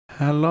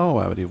Hello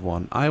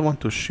everyone, I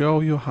want to show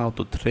you how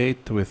to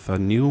trade with a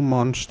new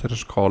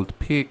monsters called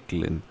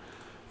Piglin.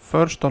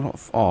 First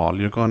of all,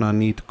 you're gonna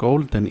need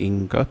golden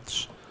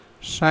ingots.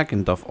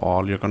 Second of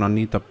all, you're gonna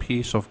need a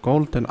piece of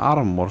golden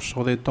armor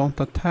so they don't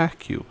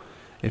attack you.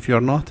 If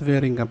you're not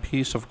wearing a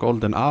piece of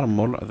golden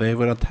armor, they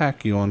will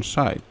attack you on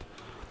sight.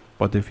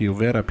 But if you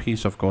wear a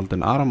piece of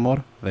golden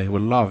armor, they will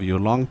love you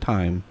long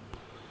time.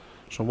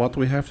 So what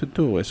we have to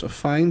do is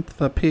find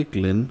the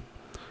Piglin,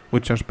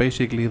 which is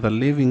basically the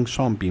living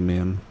zombie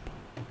man.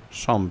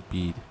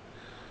 Zombie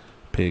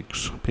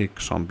pigs.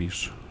 Pig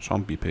zombies.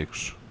 Zombie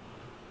pigs.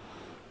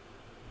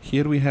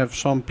 Here we have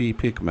zombie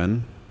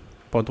pigmen,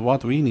 but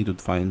what we need to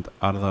find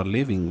are the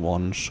living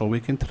ones so we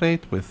can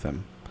trade with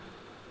them.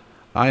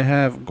 I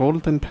have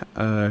golden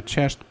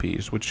chest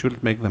piece, which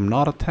should make them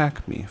not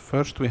attack me.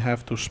 First we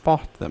have to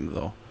spot them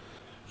though.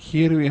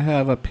 Here we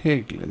have a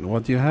piglin.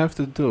 What you have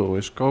to do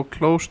is go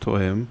close to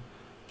him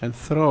and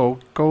throw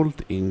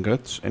gold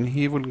ingots, and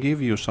he will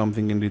give you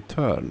something in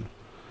return.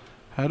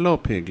 Hello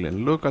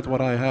Piglin, look at what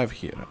I have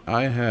here.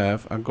 I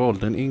have a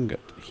golden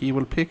ingot. He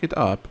will pick it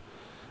up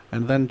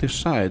and then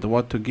decide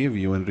what to give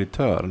you in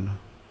return.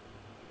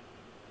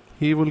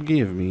 He will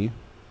give me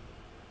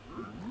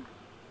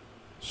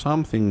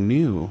something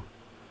new.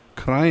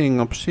 Crying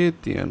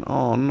obsidian.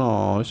 Oh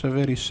no, it's a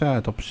very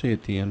sad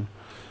obsidian.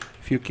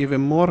 If you give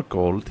him more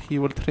gold, he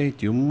will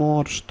trade you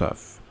more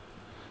stuff.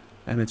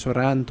 And it's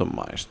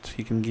randomized.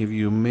 He can give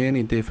you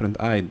many different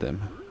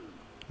items.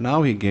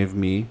 Now he gave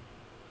me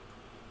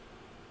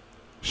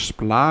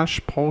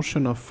splash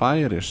potion of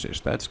fire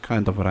resist. That's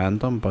kind of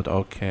random, but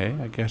okay.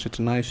 I guess it's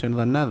nice in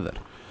the Nether.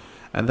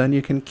 And then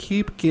you can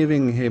keep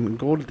giving him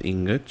gold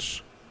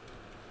ingots.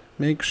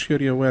 Make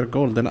sure you wear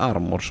golden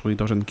armor so he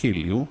doesn't kill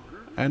you.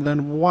 And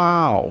then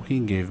wow, he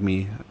gave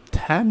me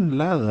 10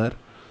 leather.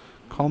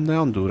 Calm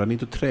down, dude. I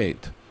need to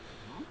trade.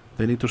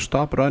 They need to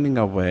stop running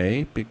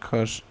away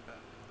because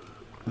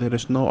there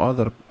is no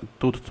other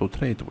dude to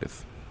trade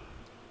with.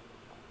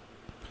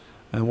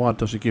 And what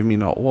does it give me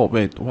now? Oh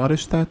wait, what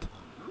is that?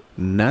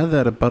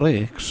 Nether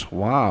bricks.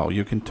 Wow,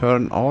 you can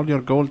turn all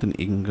your golden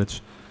ingots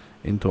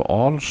into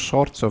all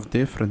sorts of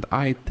different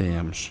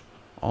items.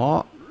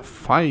 Oh,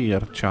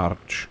 fire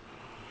charge.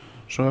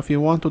 So if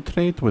you want to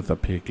trade with a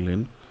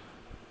piglin,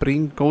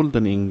 bring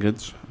golden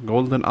ingots,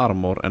 golden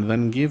armor, and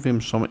then give him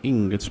some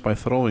ingots by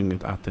throwing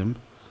it at him.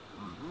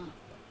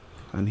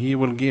 And he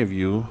will give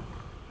you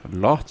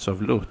lots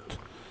of loot.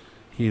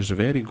 He is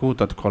very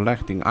good at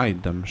collecting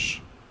items.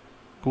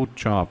 Good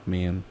job,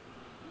 man.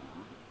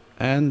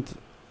 And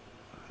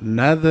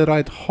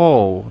netherite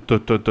hoe.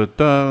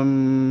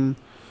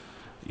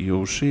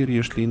 You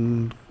seriously,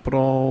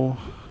 bro?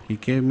 He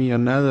gave me a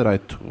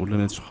netherite tool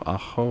and it's a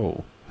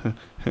hoe.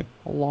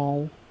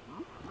 Hello.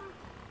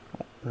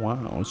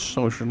 Wow, it's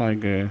so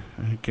like he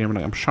gave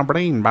me like I'm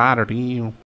brain battery.